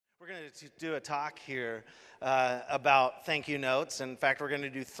going to do a talk here about thank you notes. In fact, we're going to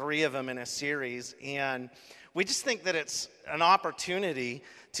do 3 of them in a series. And we just think that it's an opportunity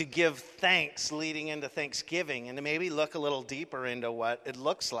to give thanks leading into Thanksgiving and to maybe look a little deeper into what it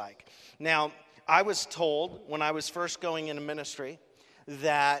looks like. Now, I was told when I was first going into ministry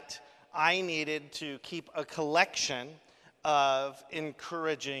that I needed to keep a collection of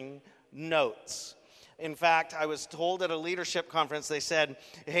encouraging notes. In fact, I was told at a leadership conference, they said,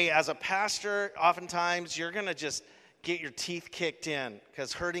 hey, as a pastor, oftentimes you're going to just get your teeth kicked in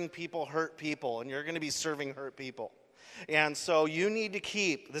because hurting people hurt people, and you're going to be serving hurt people. And so you need to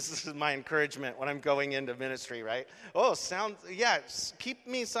keep, this is my encouragement when I'm going into ministry, right? Keep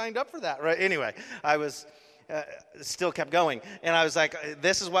me signed up for that, right? Anyway, I was still kept going. And I was like,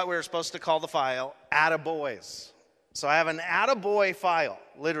 this is what we were supposed to call the file, attaboys. So I have an attaboy file,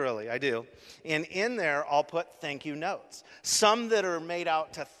 literally, I do. And in there, I'll put thank you notes. Some that are made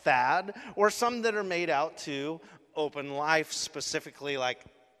out to Thad, or some that are made out to Open Life, specifically like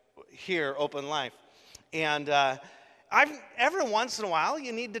here, Open Life. And every once in a while,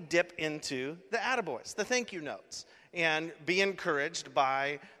 you need to dip into the attaboys, the thank you notes, and be encouraged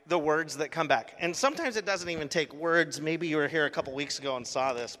by the words that come back. And sometimes it doesn't even take words. Maybe you were here a couple weeks ago and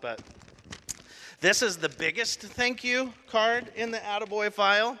saw this, but this is the biggest thank you card in the attaboy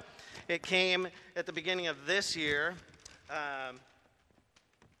file. It came at the beginning of this year,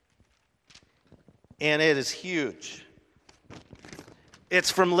 and it is huge. It's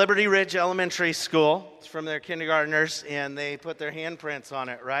from Liberty Ridge Elementary School. It's from their kindergartners, and they put their handprints on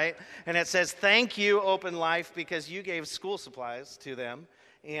it, right? And it says, thank you, Open Life, because you gave school supplies to them.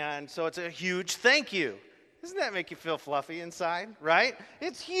 And so it's a huge thank you. Doesn't that make you feel fluffy inside, right?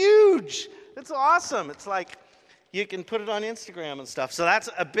 It's huge. It's awesome. It's like you can put it on Instagram and stuff. So that's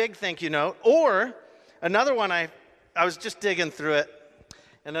a big thank you note. Or another one, I was just digging through it.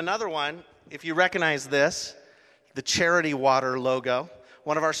 And another one, if you recognize this, the Charity Water logo,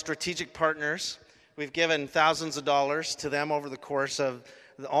 one of our strategic partners. We've given thousands of dollars to them over the course of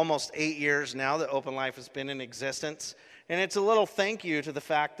almost 8 years now that Open Life has been in existence. And it's a little thank you to the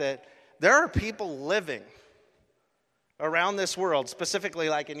fact that there are people living around this world, specifically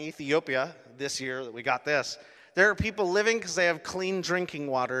like in Ethiopia this year that we got this. There are people living because they have clean drinking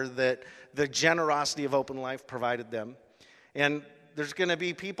water that the generosity of Open Life provided them. And there's going to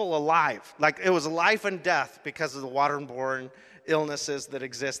be people alive. Like it was life and death because of the waterborne illnesses that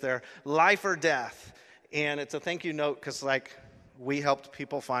exist there. Life or death. And it's a thank you note because like we helped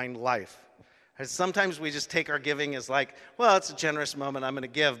people find life. And sometimes we just take our giving as like, well, it's a generous moment, I'm going to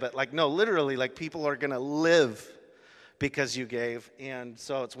give. But like, no, literally, like people are going to live because you gave. And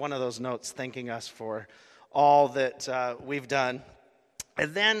so it's one of those notes thanking us for all that we've done.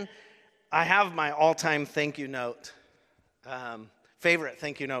 And then I have my all-time thank you note, favorite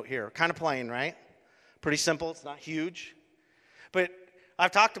thank you note here. Kind of plain, right? Pretty simple. It's not huge. But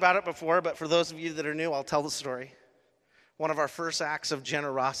I've talked about it before, but for those of you that are new, I'll tell the story. One of our first acts of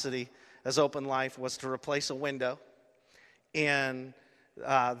generosity as Open Life was to replace a window in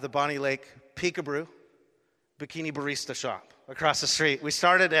the Bonnie Lake Peekaboo Bikini Barista Shop across the street. We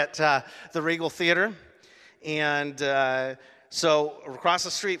started at the Regal Theater, and so across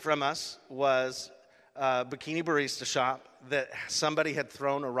the street from us was a Bikini Barista Shop that somebody had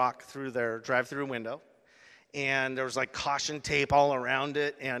thrown a rock through their drive-through window, and there was like caution tape all around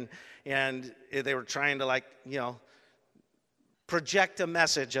it, and they were trying to project a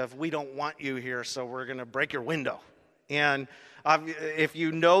message of we don't want you here, so we're going to break your window. And if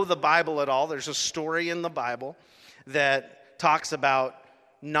you know the Bible at all, there's a story in the Bible that talks about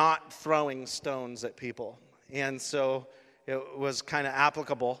not throwing stones at people. And so it was kind of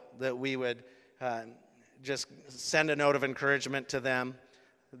applicable that we would just send a note of encouragement to them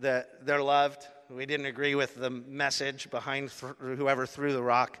that they're loved. We didn't agree with the message behind whoever threw the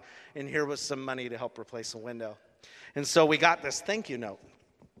rock, and here was some money to help replace a window. And so we got this thank you note,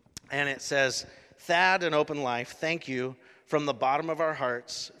 and it says, Thad and Open Life, thank you from the bottom of our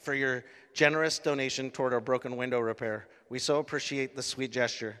hearts for your generous donation toward our broken window repair. We so appreciate the sweet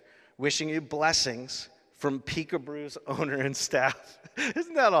gesture. Wishing you blessings from Peekaboo's owner and staff.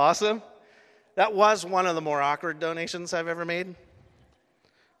 Isn't that awesome? That was one of the more awkward donations I've ever made.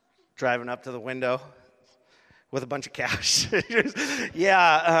 Driving up to the window with a bunch of cash. No,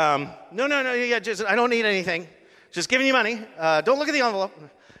 just I don't need anything. Just giving you money. Don't look at the envelope.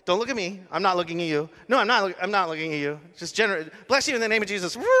 Don't look at me. I'm not looking at you. No, I'm not looking at you. Just bless you in the name of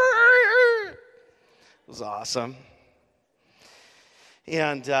Jesus. It was awesome.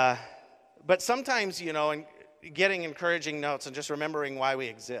 And but sometimes, and getting encouraging notes and just remembering why we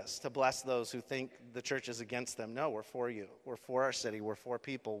exist, to bless those who think the church is against them. No, we're for you. We're for our city. We're for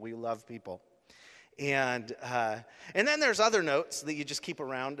people. We love people. And then there's other notes that you just keep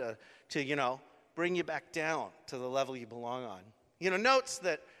around to bring you back down to the level you belong on. Notes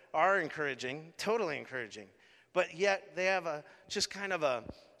that are encouraging, totally encouraging, but yet they have just kind of a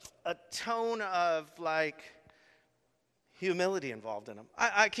tone of like humility involved in them.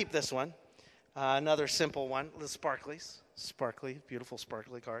 I keep this one, another simple one, the sparkly, beautiful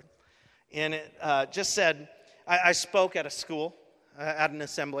sparkly card. And it just said, I spoke at a school, at an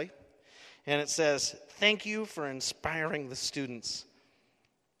assembly, and it says, "Thank you for inspiring the students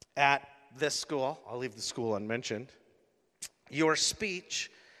at this school." I'll leave the school unmentioned. Your speech,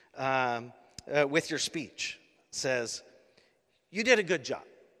 with your speech, says, "You did a good job.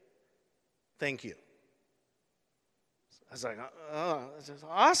 Thank you." I was like, "Oh, this is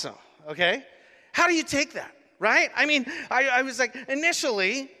awesome." Okay. How do you take that, right? I mean, I was like,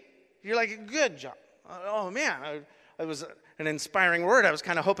 initially, you're like, "Good job." Oh, man, it was an inspiring word. I was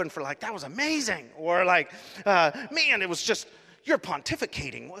kind of hoping for like, "That was amazing." Or like, "Man, it was just, your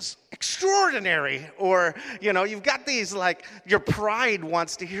pontificating was extraordinary." Or, you've got these like, your pride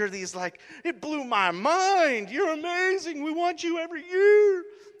wants to hear these like, "It blew my mind. You're amazing. We want you every year."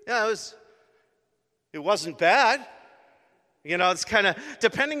 Yeah, it wasn't bad. It's kind of,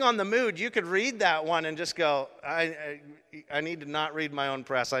 depending on the mood, you could read that one and just go, I need to not read my own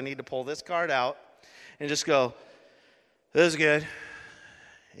press. I need to pull this card out and just go, "This is good.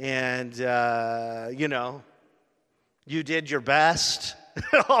 And, you did your best."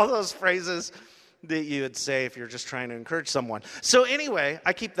 All those phrases that you would say if you're just trying to encourage someone. So anyway,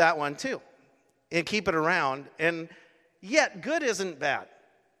 I keep that one too and keep it around. And yet, good isn't bad.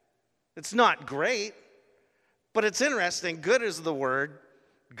 It's not great, but it's interesting. Good is the word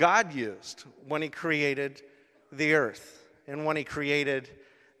God used when he created the earth and when he created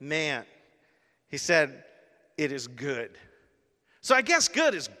man. He said, "It is good." So I guess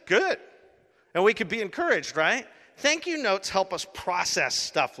good is good. And we could be encouraged, right? Thank you notes help us process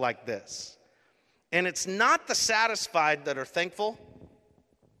stuff like this. And it's not the satisfied that are thankful.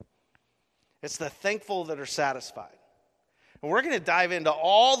 It's the thankful that are satisfied. And we're going to dive into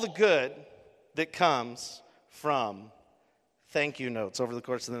all the good that comes from thank you notes over the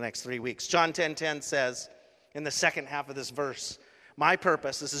course of the next 3 weeks. John 10:10 says in the second half of this verse, "My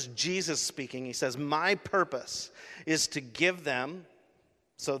purpose," this is Jesus speaking, he says, "My purpose is to give them,"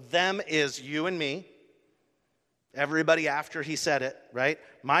 so them is you and me, everybody after he said it, right?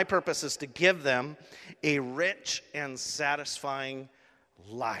 "My purpose is to give them a rich and satisfying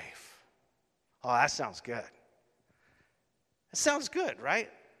life." Oh, that sounds good. It sounds good, right?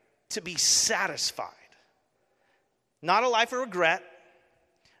 To be satisfied. Not a life of regret.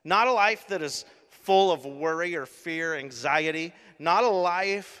 Not a life that is full of worry or fear, anxiety. Not a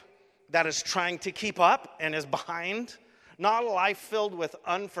life that is trying to keep up and is behind. Not a life filled with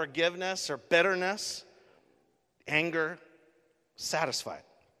unforgiveness or bitterness, anger. Satisfied.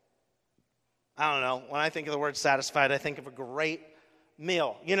 I don't know. When I think of the word satisfied, I think of a great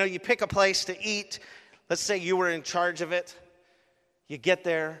meal. You pick a place to eat. Let's say you were in charge of it. You get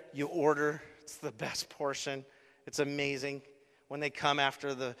there, you order. It's the best portion. It's amazing. When they come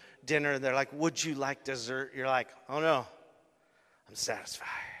after the dinner, they're like, "Would you like dessert?" You're like, "Oh no, I'm satisfied,"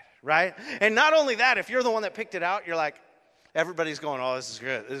 right? And not only that, if you're the one that picked it out, you're like, everybody's going, "Oh, this is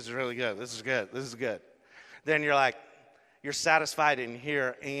good. This is really good. This is good. This is good." Then you're like, you're satisfied in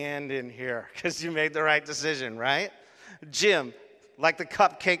here and in here because you made the right decision, right? Jim, like the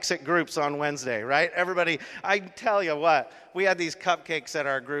cupcakes at groups on Wednesday, right? Everybody, I tell you what, we had these cupcakes at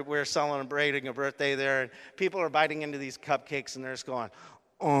our group. We were celebrating a birthday there, and people are biting into these cupcakes, and they're just going,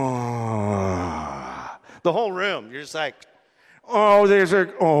 "Oh." The whole room, you're just like, "Oh, these are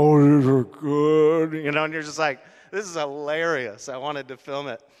good." And you're just like, this is hilarious. I wanted to film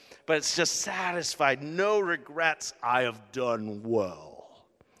it. But it's just satisfied. No regrets. I have done well.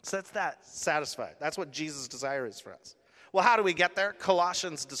 So that's that, satisfied. That's what Jesus' desire is for us. Well, how do we get there?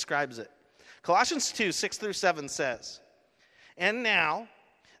 Colossians describes it. Colossians 2:6-7 says, "And now,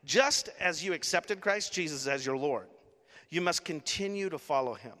 just as you accepted Christ Jesus as your Lord, you must continue to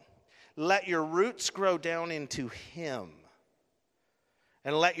follow him. Let your roots grow down into him,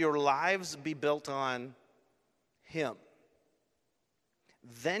 and let your lives be built on him.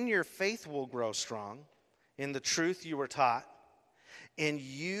 Then your faith will grow strong in the truth you were taught, and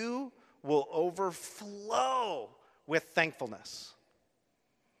you will overflow with thankfulness."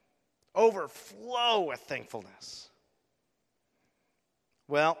 Overflow with thankfulness.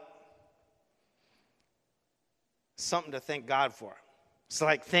 Well, something to thank God for. It's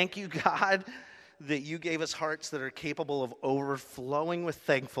like, thank you, God, that you gave us hearts that are capable of overflowing with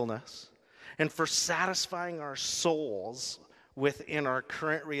thankfulness and for satisfying our souls within our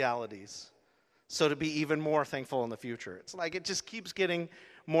current realities, so to be even more thankful in the future. It's like it just keeps getting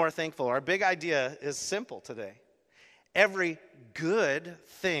more thankful. Our big idea is simple today. Every good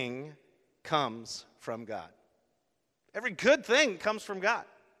thing comes from God. Every good thing comes from God.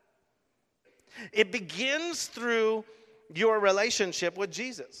 It begins through your relationship with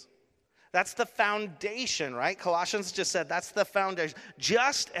Jesus. That's the foundation, right? Colossians just said that's the foundation.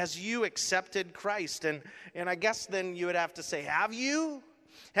 Just as you accepted Christ. And I guess then you would have to say, have you?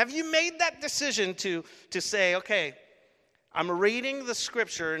 Have you made that decision to say, okay, I'm reading the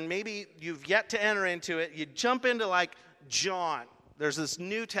scripture, and maybe you've yet to enter into it. You jump into like John. There's this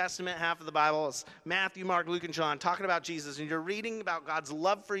New Testament half of the Bible. It's Matthew, Mark, Luke, and John talking about Jesus. And you're reading about God's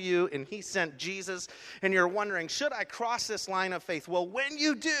love for you, and he sent Jesus. And you're wondering, should I cross this line of faith? Well, when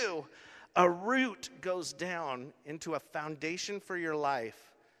you do, a root goes down into a foundation for your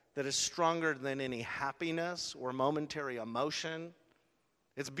life that is stronger than any happiness or momentary emotion.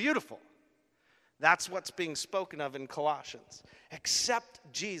 It's beautiful. That's what's being spoken of in Colossians. Accept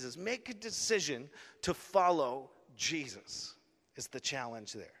Jesus. Make a decision to follow Jesus is the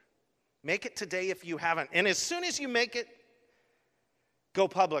challenge there. Make it today if you haven't. And as soon as you make it, go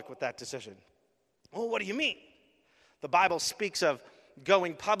public with that decision. Well, what do you mean? The Bible speaks of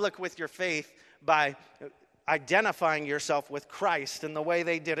going public with your faith by identifying yourself with Christ and the way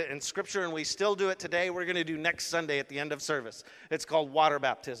they did it in Scripture, and we still do it today. We're going to do next Sunday at the end of service. It's called water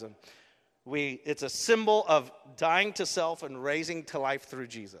baptism. It's a symbol of dying to self and raising to life through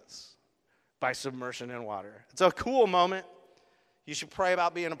Jesus by submersion in water. It's a cool moment. You should pray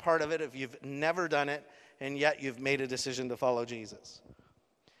about being a part of it if you've never done it, and yet you've made a decision to follow Jesus.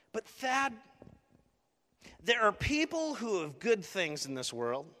 But Thad, there are people who have good things in this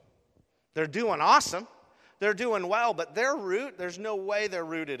world. They're doing awesome. They're doing well, but there's no way they're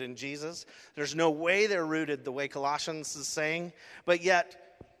rooted in Jesus. There's no way they're rooted the way Colossians is saying, but yet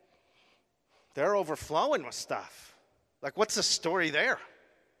they're overflowing with stuff. Like, what's the story there?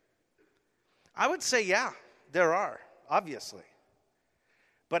 I would say, yeah, there are, obviously.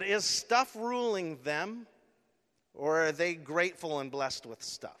 But is stuff ruling them, or are they grateful and blessed with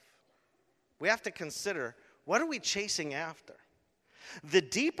stuff? We have to consider, what are we chasing after? The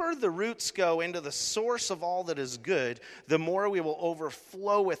deeper the roots go into the source of all that is good, the more we will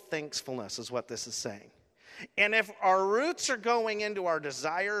overflow with thankfulness, is what this is saying. And if our roots are going into our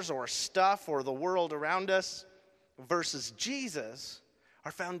desires or stuff or the world around us versus Jesus,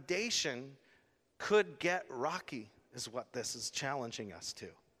 our foundation could get rocky, is what this is challenging us to.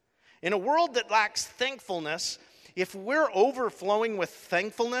 In a world that lacks thankfulness, if we're overflowing with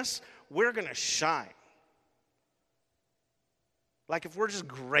thankfulness, we're going to shine. Like if we're just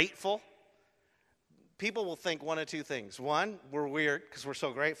grateful, people will think one of two things. One, we're weird because we're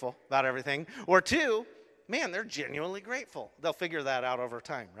so grateful about everything. Or two, man, they're genuinely grateful. They'll figure that out over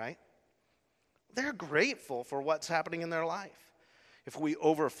time, right? They're grateful for what's happening in their life. If we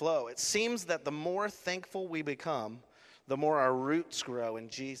overflow, it seems that the more thankful we become, the more our roots grow in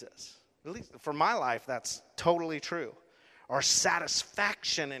Jesus. At least for my life, that's totally true. Our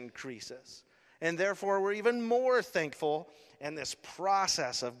satisfaction increases, and therefore we're even more thankful, and this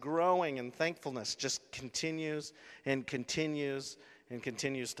process of growing in thankfulness just continues and continues and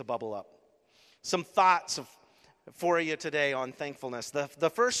continues to bubble up. Some thoughts for you today on thankfulness.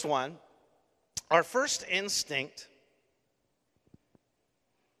 The first one, our first instinct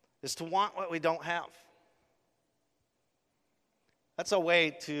is to want what we don't have. That's a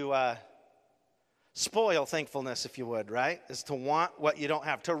way to spoil thankfulness, if you would, right? Is to want what you don't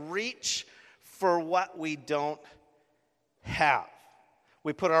have, to reach for what we don't have.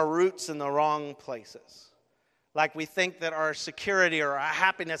 We put our roots in the wrong places. Like we think that our security or our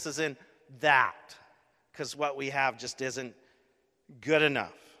happiness is in that, because what we have just isn't good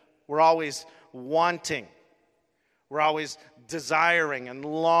enough. We're always wanting. We're always desiring and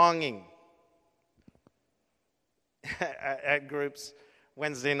longing. At groups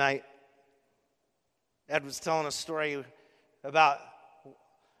Wednesday night, Ed was telling a story about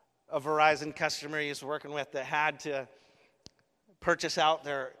a Verizon customer he was working with that had to purchase out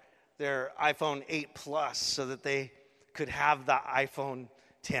their iPhone 8 Plus so that they could have the iPhone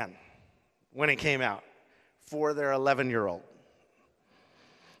 10 when it came out for their 11-year-old.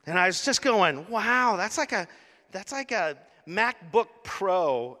 And I was just going, wow, that's like a MacBook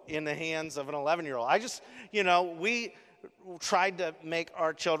Pro in the hands of an 11-year-old. We tried to make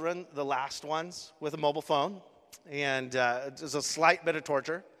our children the last ones with a mobile phone, and it was a slight bit of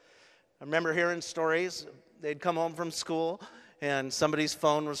torture. I remember hearing stories. They'd come home from school, and somebody's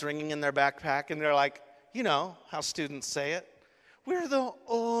phone was ringing in their backpack, and they're like, you know how students say it, we're the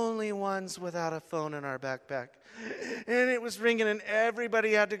only ones without a phone in our backpack. And it was ringing, and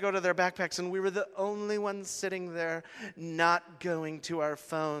everybody had to go to their backpacks, and we were the only ones sitting there not going to our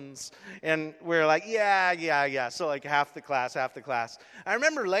phones. And we were like, yeah. So like half the class. I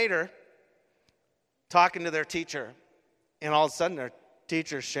remember later talking to their teacher, and all of a sudden their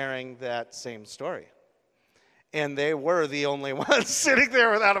teacher's sharing that same story. And they were the only ones sitting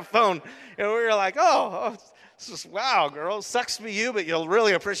there without a phone. And we were like, oh, it's just, wow, girl, sucks to be you, but you'll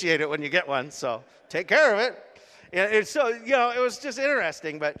really appreciate it when you get one. So take care of it. And so, it was just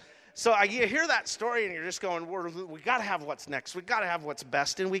interesting. But so you hear that story and you're just going, we got to have what's next. We got to have what's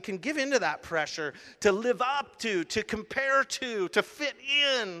best. And we can give into that pressure to live up to compare to fit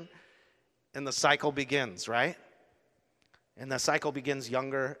in. And the cycle begins, right? And the cycle begins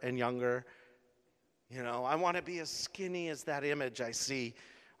younger and younger. I want to be as skinny as that image I see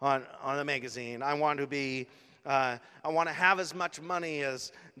on a magazine. I want to have as much money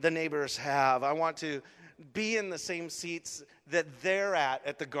as the neighbors have. I want to be in the same seats that they're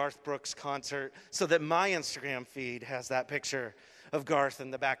at the Garth Brooks concert, so that my Instagram feed has that picture of Garth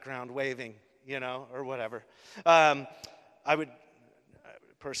in the background waving, or whatever. I would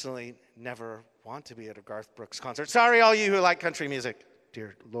personally never want to be at a Garth Brooks concert. Sorry, all you who like country music.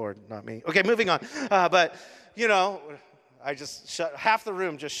 Dear Lord, not me. Okay, moving on. But, I just half the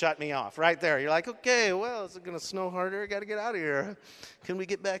room just shut me off right there. You're like, okay, well, is it going to snow harder? I got to get out of here. Can we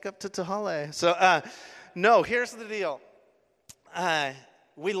get back up to Tahale? So, no, here's the deal.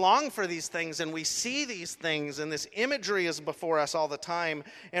 We long for these things, and we see these things, and this imagery is before us all the time,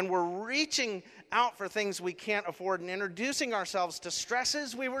 and we're reaching out for things we can't afford and introducing ourselves to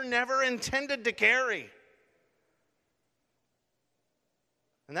stresses we were never intended to carry.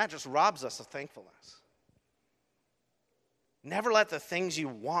 And that just robs us of thankfulness. Never let the things you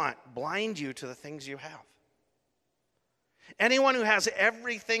want blind you to the things you have. Anyone who has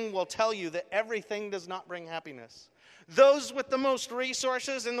everything will tell you that everything does not bring happiness. Those with the most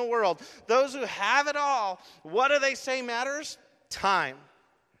resources in the world, those who have it all, what do they say matters? Time,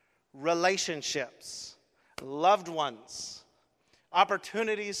 relationships, loved ones,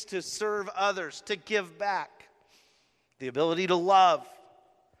 opportunities to serve others, to give back, the ability to love.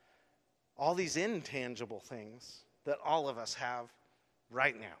 All these intangible things that all of us have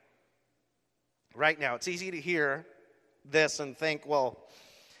right now. Right now. It's easy to hear this and think, well,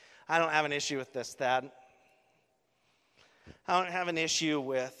 I don't have an issue with this, Thad. I don't have an issue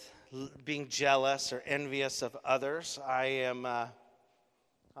with being jealous or envious of others. I am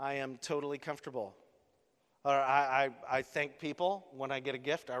totally comfortable. Or I thank people when I get a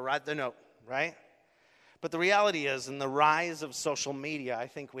gift. I write the note, right? But the reality is, in the rise of social media, I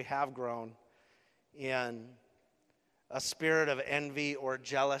think we have grown in a spirit of envy or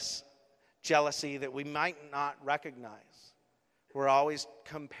jealousy that we might not recognize. We're always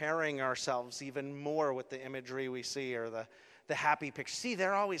comparing ourselves even more with the imagery we see or the happy picture. See,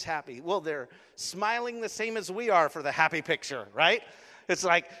 they're always happy. Well, they're smiling the same as we are for the happy picture, right? It's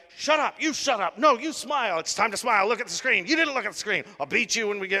like, shut up, you shut up. No, you smile. It's time to smile. Look at the screen. You didn't look at the screen. I'll beat you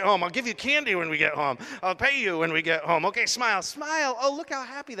when we get home. I'll give you candy when we get home. I'll pay you when we get home. Okay, smile, smile. Oh, look how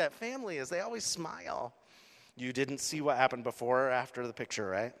happy that family is. They always smile. You didn't see what happened before or after the picture,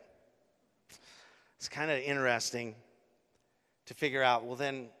 right? It's kind of interesting to figure out, well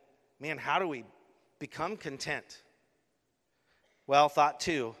then, man, how do we become content? Well, thought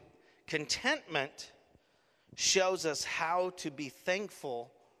two, contentment shows us how to be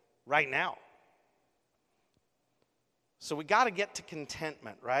thankful right now. So we got to get to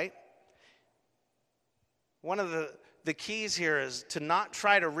contentment, right? One of the keys here is to not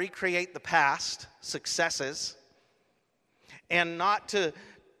try to recreate the past successes and not to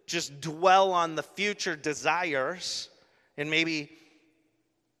just dwell on the future desires and maybe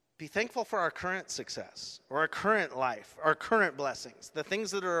be thankful for our current success or our current life, our current blessings, the things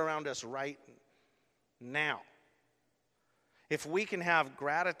that are around us right now. If we can have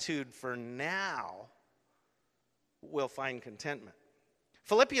gratitude for now, we'll find contentment.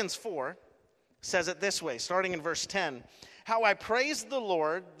 Philippians 4 says it this way, starting in verse 10. How I praise the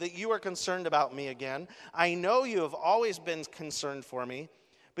Lord that you are concerned about me again. I know you have always been concerned for me,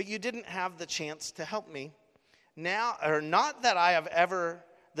 but you didn't have the chance to help me. Now, or not that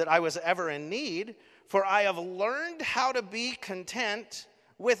I was ever in need, for I have learned how to be content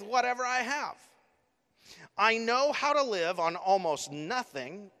with whatever I have. I know how to live on almost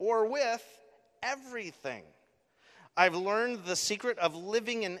nothing or with everything. I've learned the secret of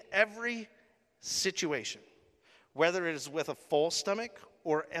living in every situation, whether it is with a full stomach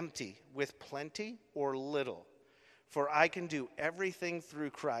or empty, with plenty or little. For I can do everything through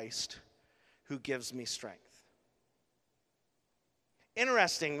Christ who gives me strength.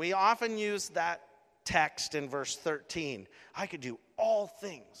 Interesting, we often use that text in verse 13. I can do all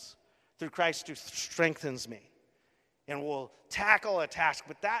things through Christ who strengthens me. And we'll tackle a task.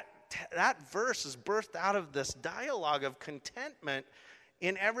 But that verse is birthed out of this dialogue of contentment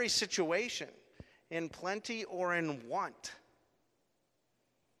in every situation, in plenty or in want.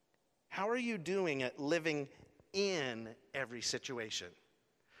 How are you doing at living in every situation?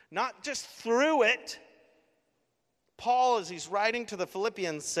 Not just through it. Paul, as he's writing to the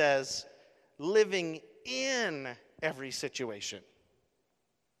Philippians, says, living in every situation.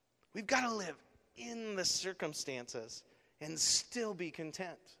 We've got to live in the circumstances and still be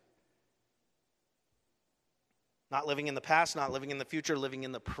content. Not living in the past, not living in the future, living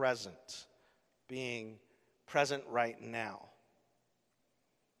in the present. Being present right now.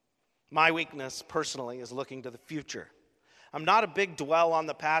 My weakness, personally, is looking to the future. I'm not a big dwell on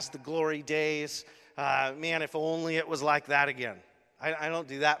the past, the glory days. Man, if only it was like that again. I don't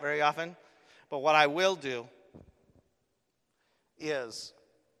do that very often. But what I will do is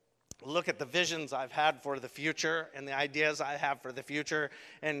look at the visions I've had for the future and the ideas I have for the future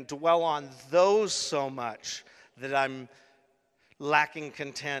and dwell on those so much that I'm lacking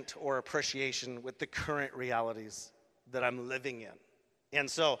content or appreciation with the current realities that I'm living in. And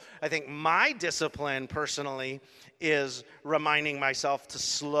so I think my discipline personally is reminding myself to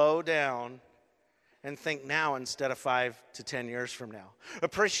slow down and think now instead of 5 to 10 years from now.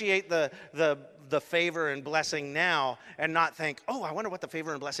 Appreciate the favor and blessing now and not think, oh, I wonder what the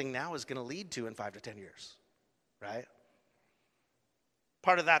favor and blessing now is going to lead to in 5 to 10 years, right?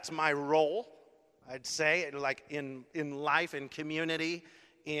 Part of that's my role, I'd say, like in life, in community,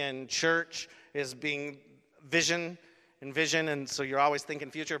 in church, is being vision, and so you're always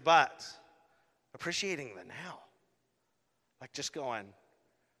thinking future, but appreciating the now. Like just going,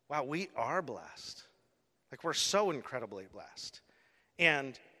 wow, we are blessed. Like we're so incredibly blessed.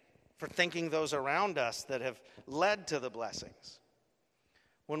 And for thanking those around us that have led to the blessings.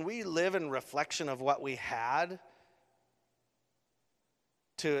 When we live in reflection of what we had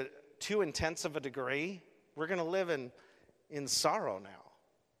to too intense of a degree, we're going to live in sorrow now.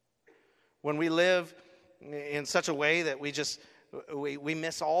 When we live in such a way that we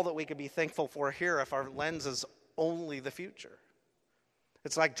miss all that we could be thankful for here if our lens is only the future.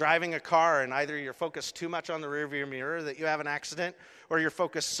 It's like driving a car and either you're focused too much on the rearview mirror that you have an accident, or you're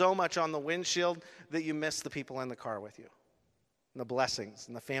focused so much on the windshield that you miss the people in the car with you, and the blessings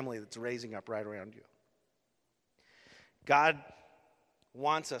and the family that's raising up right around you. God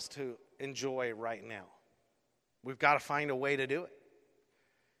wants us to enjoy right now. We've got to find a way to do it.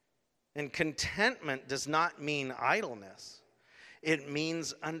 And contentment does not mean idleness. It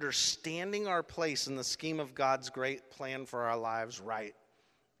means understanding our place in the scheme of God's great plan for our lives right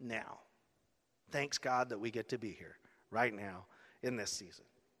now. Thanks God that we get to be here right now in this season.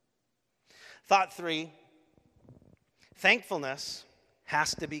 Thought 3, thankfulness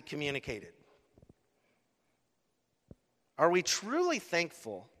has to be communicated. Are we truly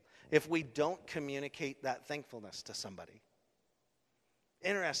thankful if we don't communicate that thankfulness to somebody?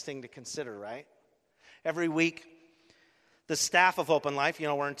 Interesting to consider, right? Every week, the staff of Open Life,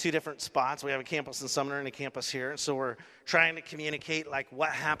 we're in 2 different spots. We have a campus in Sumner and a campus here. So we're trying to communicate like what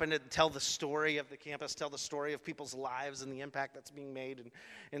happened, and tell the story of the campus, tell the story of people's lives and the impact that's being made.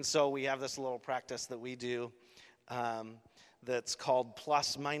 And so we have this little practice that we do that's called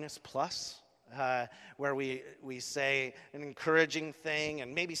plus minus plus. Where we say an encouraging thing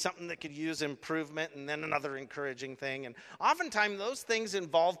and maybe something that could use improvement and then another encouraging thing. And oftentimes those things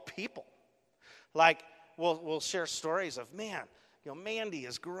involve people. Like we'll share stories of, man, Mandy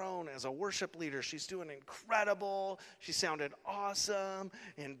has grown as a worship leader. She's doing incredible. She sounded awesome.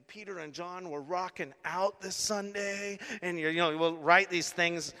 And Peter and John were rocking out this Sunday. And we'll write these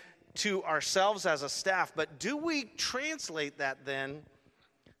things to ourselves as a staff. But do we translate that then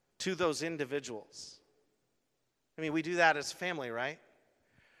to those individuals? I mean, we do that as a family, right?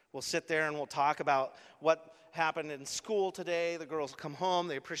 We'll sit there and we'll talk about what happened in school today. The girls come home,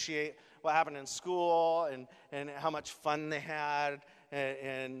 they appreciate what happened in school and how much fun they had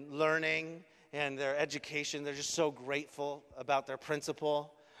and learning and their education. They're just so grateful about their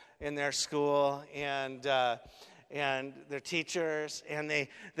principal in their school and their teachers, and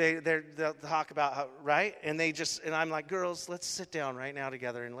they'll talk about how, right? And I'm like, girls, let's sit down right now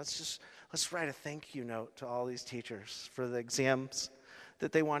together and let's write a thank you note to all these teachers for the exams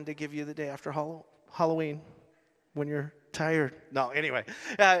that they wanted to give you the day after Halloween when you're tired. No, anyway,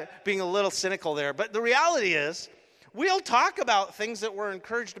 being a little cynical there. But the reality is, we'll talk about things that we're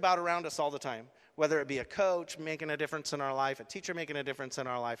encouraged about around us all the time. Whether it be a coach making a difference in our life, a teacher making a difference in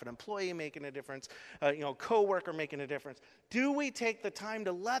our life, an employee making a difference, coworker making a difference. Do we take the time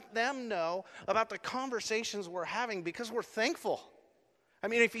to let them know about the conversations we're having because we're thankful? I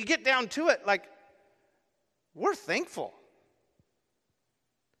mean, if you get down to it, like, we're thankful.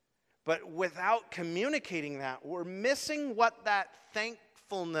 But without communicating that, we're missing what that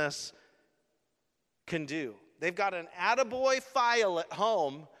thankfulness can do. They've got an attaboy file at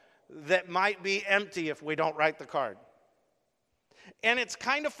home that might be empty if we don't write the card. And it's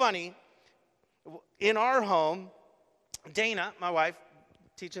kind of funny. In our home, Dana, my wife,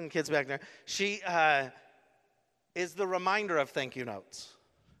 teaching the kids back there, she is the reminder of thank you notes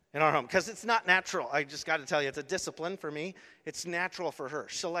in our home. Because it's not natural. I just got to tell you, it's a discipline for me. It's natural for her.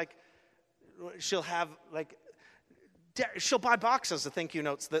 She'll buy boxes of thank you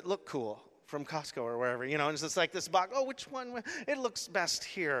notes that look cool from Costco or wherever, and it's just like this box. Oh, which one? It looks best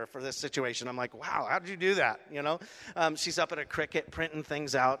here for this situation. I'm like, wow, how did you do that? She's up at a Cricut printing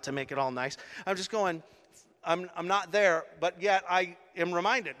things out to make it all nice. I'm just going, I'm not there, but yet I am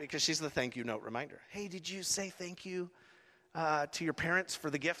reminded because she's the thank you note reminder. Hey, did you say thank you to your parents for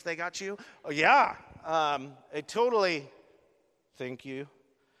the gift they got you? Oh, yeah. I totally thank you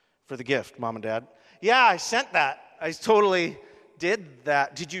for the gift, Mom and Dad. Yeah, I sent that. I totally did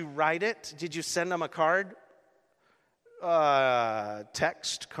that. Did you write it? Did you send them a card?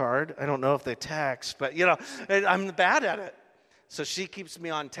 Text card. I don't know if they text, but I'm bad at it. So she keeps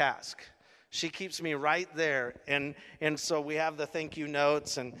me on task. She keeps me right there. And so we have the thank you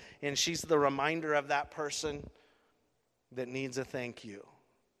notes, and she's the reminder of that person that needs a thank you.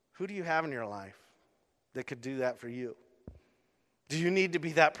 Who do you have in your life that could do that for you? Do you need to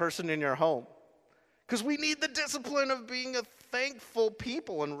be that person in your home? Because we need the discipline of being a thankful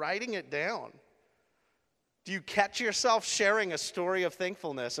people and writing it down. Do you catch yourself sharing a story of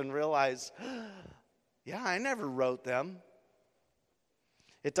thankfulness and realize, yeah, I never wrote them?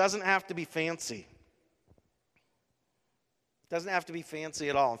 It doesn't have to be fancy. It doesn't have to be fancy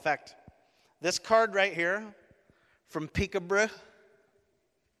at all. In fact, this card right here from Peekaboo,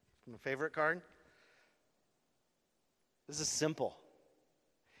 my favorite card, this is simple.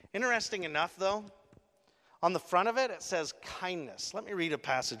 Interesting enough, though, on the front of it, it says kindness. Let me read a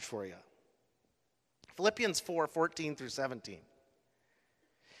passage for you. Philippians 4:14 through 17.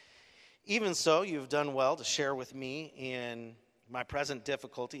 Even so, you've done well to share with me in my present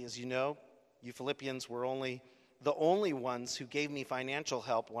difficulty. As you know, you Philippians were the only ones who gave me financial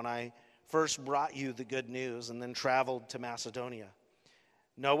help when I first brought you the good news and then traveled to Macedonia.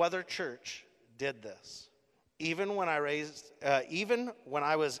 No other church did this. Even when I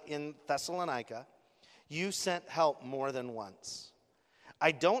was in Thessalonica, you sent help more than once.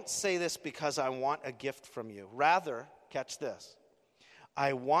 I don't say this because I want a gift from you. Rather, catch this,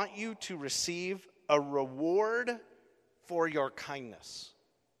 I want you to receive a reward for your kindness.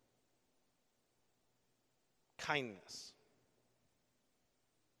 Kindness.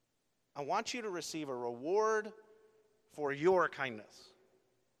 I want you to receive a reward for your kindness.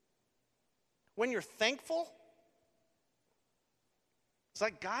 When you're thankful, it's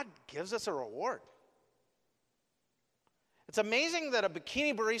like God gives us a reward. It's amazing that a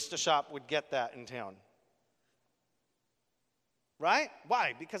bikini barista shop would get that in town. Right?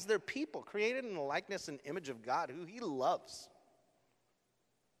 Why? Because they're people created in the likeness and image of God who He loves.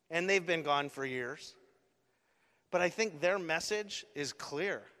 And they've been gone for years. But I think their message is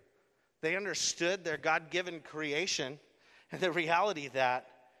clear. They understood their God-given creation and the reality that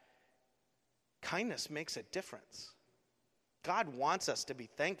kindness makes a difference. God wants us to be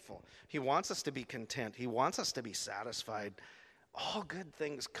thankful. He wants us to be content. He wants us to be satisfied. All good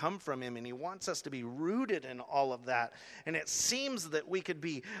things come from Him, and He wants us to be rooted in all of that. And it seems that we could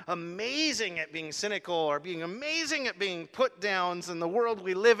be amazing at being cynical or being amazing at being put-downs in the world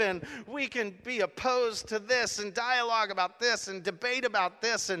we live in. We can be opposed to this and dialogue about this and debate about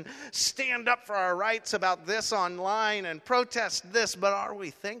this and stand up for our rights about this online and protest this, but are we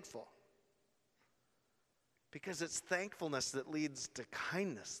thankful? Because it's thankfulness that leads to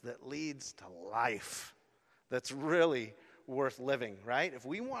kindness, that leads to life, that's really worth living, right? If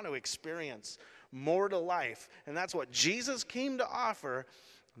we want to experience more to life, and that's what Jesus came to offer,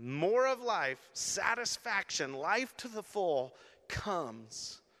 more of life, satisfaction, life to the full,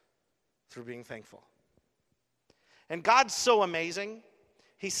 comes through being thankful. And God's so amazing,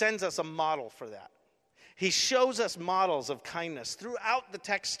 He sends us a model for that. He shows us models of kindness throughout the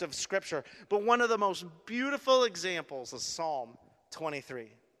text of Scripture. But one of the most beautiful examples is Psalm 23.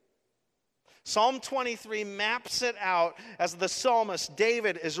 Psalm 23 maps it out as the psalmist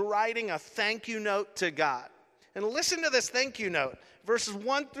David is writing a thank you note to God. And listen to this thank you note. Verses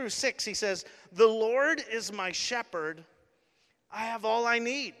 1 through 6, he says, "The Lord is my shepherd. I have all I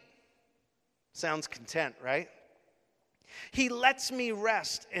need." Sounds content, right? "He lets me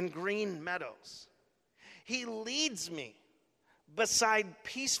rest in green meadows. He leads me beside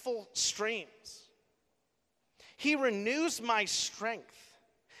peaceful streams. He renews my strength.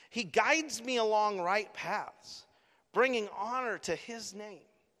 He guides me along right paths, bringing honor to his name.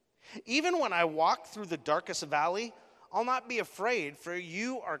 Even when I walk through the darkest valley, I'll not be afraid, for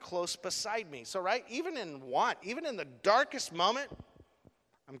you are close beside me." So, right, even in want, even in the darkest moment,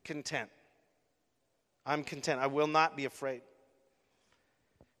 I'm content. I'm content. I will not be afraid.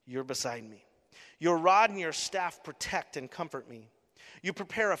 You're beside me. "Your rod and your staff protect and comfort me. You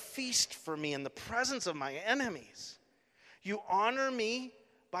prepare a feast for me in the presence of my enemies. You honor me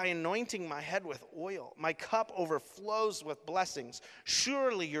by anointing my head with oil. My cup overflows with blessings.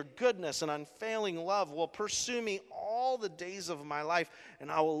 Surely your goodness and unfailing love will pursue me all the days of my life, and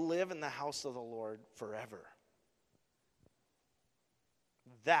I will live in the house of the Lord forever."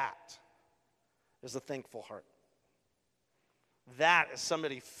 That is a thankful heart. That is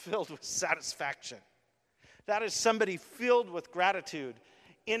somebody filled with satisfaction. That is somebody filled with gratitude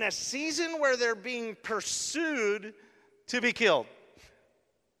in a season where they're being pursued to be killed.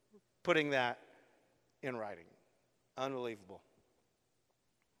 Putting that in writing. Unbelievable.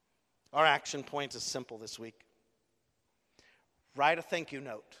 Our action point is simple this week. Write a thank you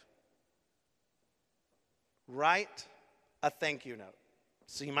note. Write a thank you note.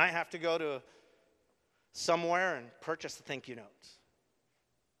 So you might have to go to somewhere and purchase a thank you note.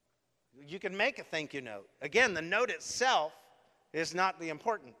 You can make a thank you note. Again, the note itself is not the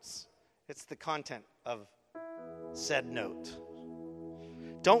importance. It's the content of said note.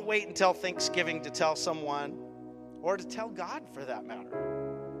 Don't wait until Thanksgiving to tell someone, or to tell God for that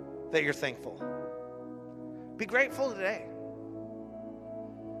matter, that you're thankful. Be grateful today.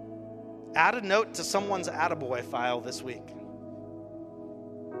 Add a note to someone's attaboy file this week.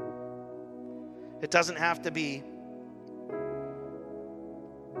 It doesn't have to be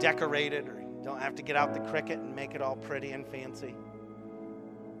decorated, or you don't have to get out the Cricut and make it all pretty and fancy.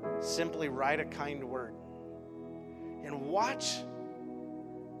 Simply write a kind word. And watch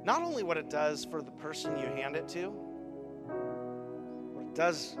not only what it does for the person you hand it to, what it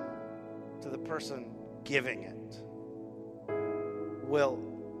does to the person giving it will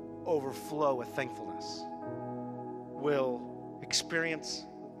overflow with thankfulness, will experience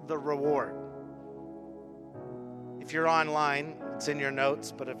the reward. If you're online, it's in your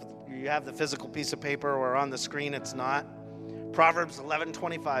notes, but if you have the physical piece of paper or on the screen, it's not. Proverbs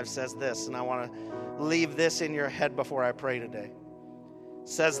 11:25 says this, and I want to leave this in your head before I pray today. It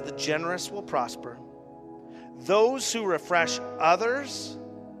says, "The generous will prosper. Those who refresh others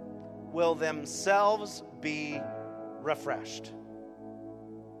will themselves be refreshed."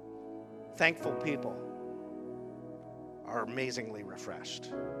 Thankful people are amazingly refreshed.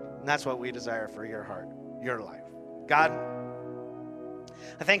 And that's what we desire for your heart, your life. God,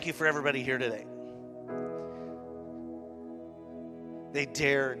 I thank you for everybody here today. They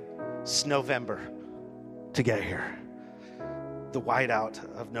dared Snowvember to get here. The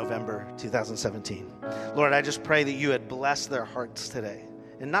whiteout of November 2017. Lord, I just pray that you would bless their hearts today.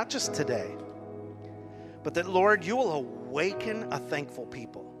 And not just today, but that, Lord, you will awaken a thankful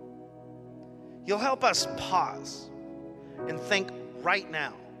people. You'll help us pause and think right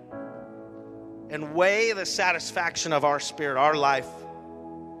now and weigh the satisfaction of our spirit, our life.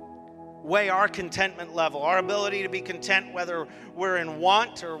 Weigh our contentment level, our ability to be content whether we're in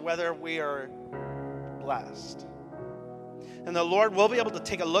want or whether we are blessed. And the Lord will be able to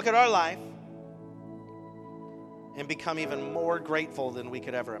take a look at our life and become even more grateful than we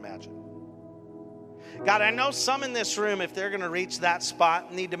could ever imagine. God, I know some in this room, if they're going to reach that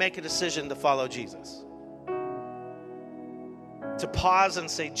spot, need to make a decision to follow Jesus. To pause and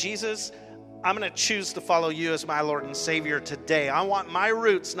say, Jesus, I'm going to choose to follow you as my Lord and Savior today. I want my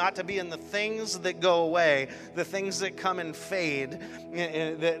roots not to be in the things that go away, the things that come and fade.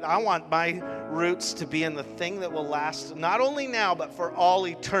 I want my roots to be in the thing that will last not only now, but for all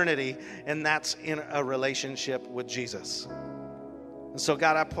eternity, and that's in a relationship with Jesus. And so,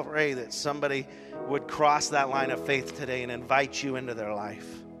 God, I pray that somebody would cross that line of faith today and invite you into their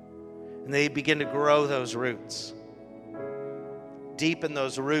life. And they begin to grow those roots, deepen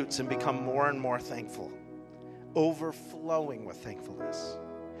those roots, and become more and more thankful, overflowing with thankfulness.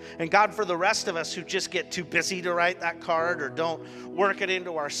 And God, for the rest of us who just get too busy to write that card or don't work it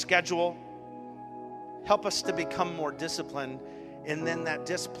into our schedule, help us to become more disciplined, and then that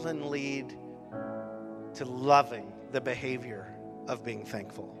discipline lead to loving the behavior of being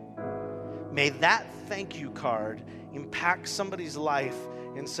thankful. May that thank you card impact somebody's life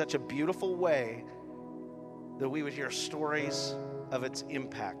in such a beautiful way that we would hear stories of its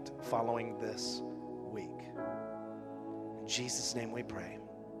impact following this week. In Jesus' name we pray.